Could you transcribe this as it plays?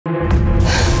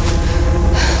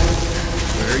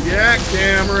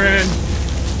Cameron!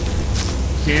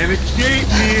 Can't escape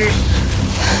me!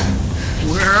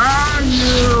 Where are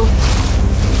you?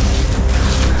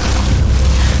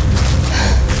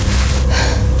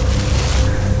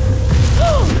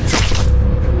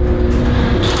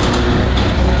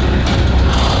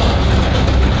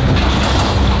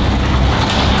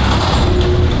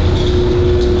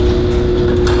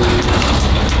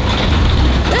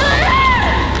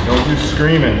 Don't do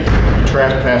screaming. You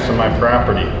trespass on my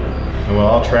property. And with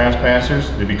all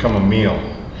trespassers, they become a meal.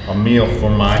 A meal for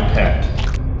my pet.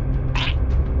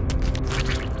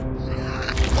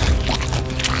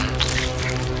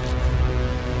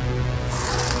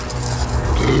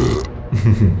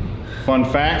 Fun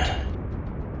fact,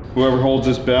 whoever holds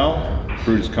this bell,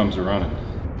 Brutus comes a-running.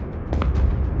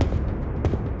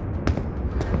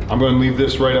 I'm going to leave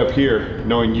this right up here,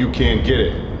 knowing you can't get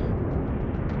it.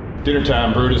 Dinner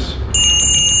time, Brutus.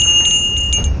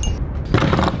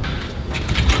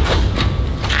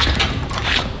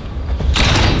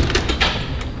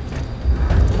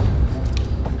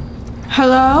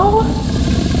 Hello?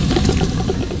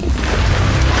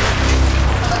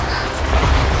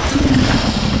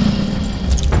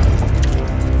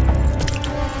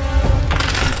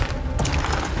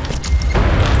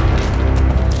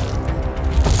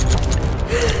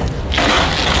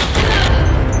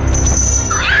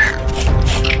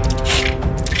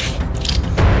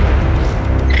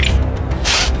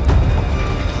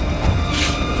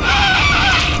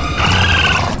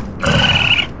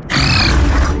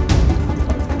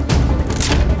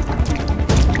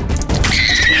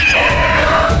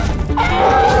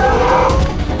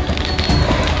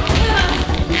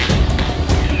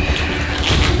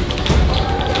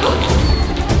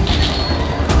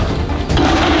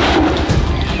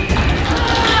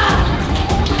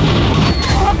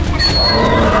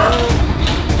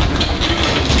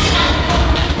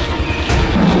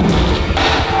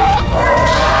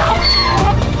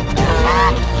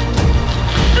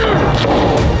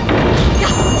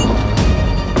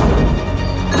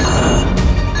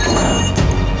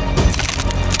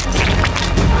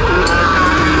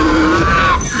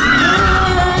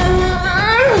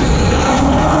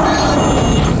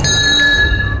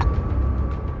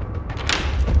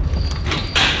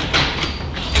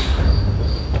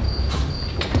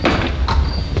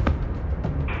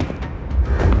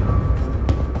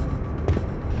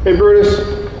 Hey Brutus,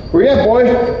 where you at, boy?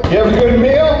 You have a good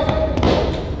meal?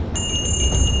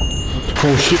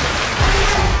 Oh shit.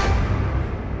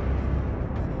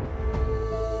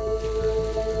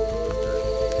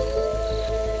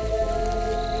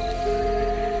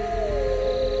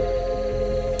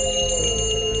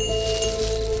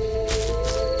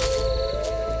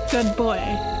 Good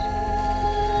boy.